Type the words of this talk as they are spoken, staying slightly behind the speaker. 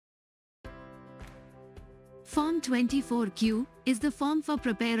Form 24Q is the form for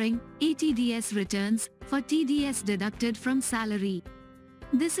preparing eTDS returns for TDS deducted from salary.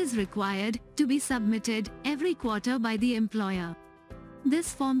 This is required to be submitted every quarter by the employer.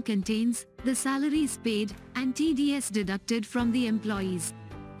 This form contains the salaries paid and TDS deducted from the employees.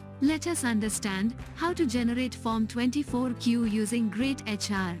 Let us understand how to generate Form 24Q using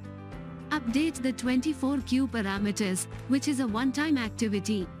greytHR. Update the 24Q parameters, which is a one-time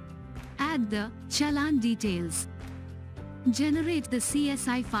activity. Add the challan details. Generate the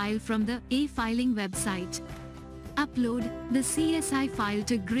CSI file from the e-filing website. Upload the CSI file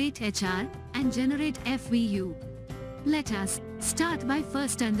to greytHR and generate FVU. Let us start by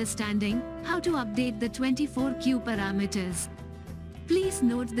first understanding how to update the 24Q parameters. Please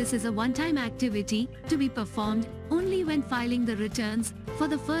note this is a one-time activity to be performed only when filing the returns for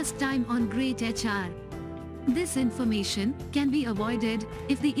the first time on greytHR. This information can be avoided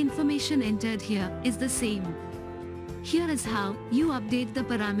if the information entered here is the same. Here is how you update the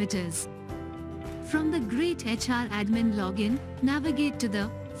parameters. From the greytHR admin login, navigate to the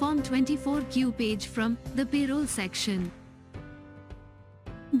Form 24Q page from the payroll section.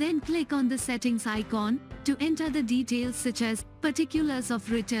 Then click on the settings icon to enter the details such as particulars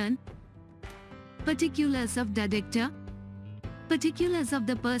of return, particulars of deductor, particulars of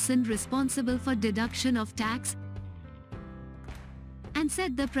the person responsible for deduction of tax, and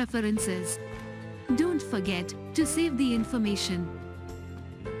set the preferences. Don't forget to save the information.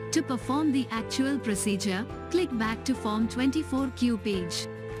 To perform the actual procedure, click back to Form 24Q page.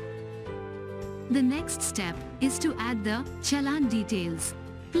 The next step is to add the challan details.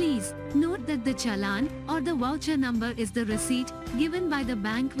 Please note that the challan or the voucher number is the receipt given by the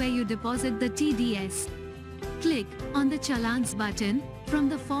bank where you deposit the TDS. Click on the Challans button from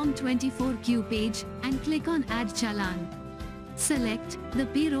the Form 24Q page and click on Add Challan. Select the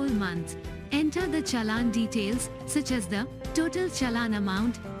payroll month. Enter the challan details such as the total challan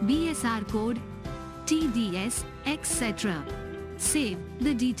amount, BSR code, TDS, etc. Save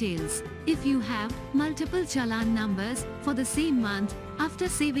the details. If you have multiple challan numbers for the same month, after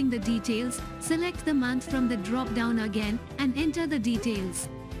saving the details, select the month from the drop-down again and enter the details.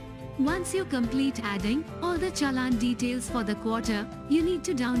 Once you complete adding all the challan details for the quarter, you need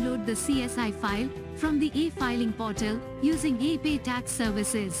to download the CSI file from the e-filing portal using ePay Tax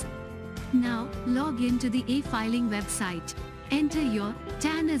Services. Now, log in to the e-filing website. Enter your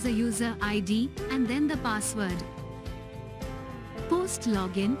TAN as a user ID and then the password. Post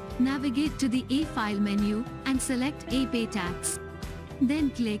login, navigate to the e-file menu and select ePay Tax.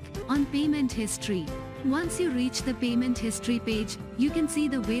 Then click on Payment History. Once you reach the payment history page, you can see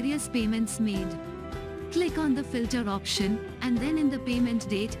the various payments made. Click on the filter option and then in the payment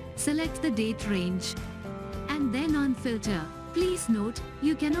date, select the date range. And then on filter. Please note,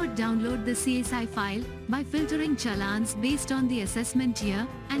 you cannot download the CSI file by filtering challans based on the assessment year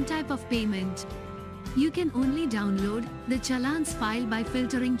and type of payment. You can only download the challans file by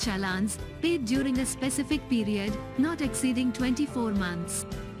filtering challans paid during a specific period not exceeding 24 months.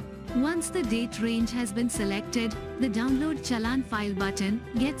 Once the date range has been selected, the Download Challan File button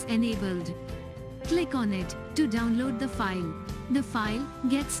gets enabled. Click on it to download the file. The file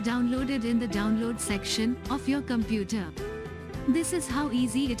gets downloaded in the download section of your computer. This is how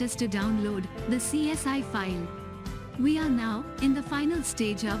easy it is to download the CSI file. We are now in the final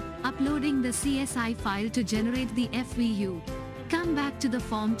stage of uploading the CSI file to generate the FVU. Come back to the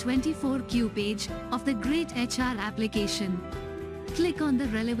Form 24Q page of the greytHR application. Click on the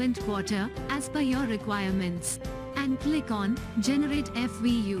relevant quarter as per your requirements and click on Generate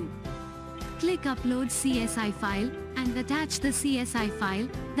FVU. Click Upload CSI file and attach the CSI file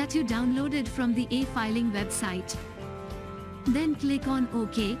that you downloaded from the e-filing website. Then click on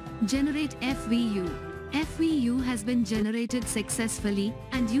OK, Generate FVU. FVU has been generated successfully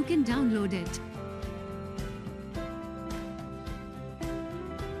and you can download it.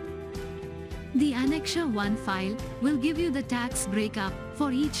 The Annexure 1 file will give you the tax breakup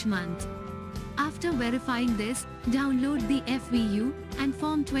for each month. After verifying this, download the FVU and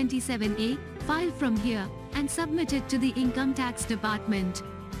Form 27A file from here and submit it to the Income Tax Department.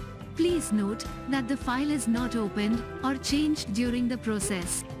 Please note that the file is not opened or changed during the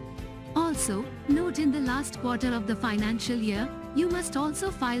process. Also, note in the last quarter of the financial year, you must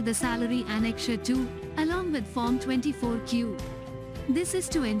also file the Salary Annexure 2 along with Form 24Q. This is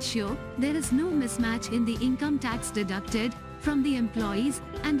to ensure there is no mismatch in the income tax deducted from the employees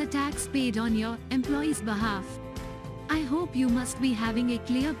and the tax paid on your employee's behalf. I hope you must be having a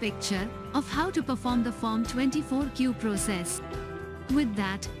clear picture of how to perform the Form 24Q process. With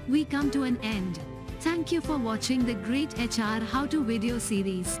that, we come to an end. Thank you for watching the greytHR How To video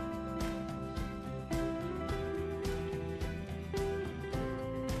series.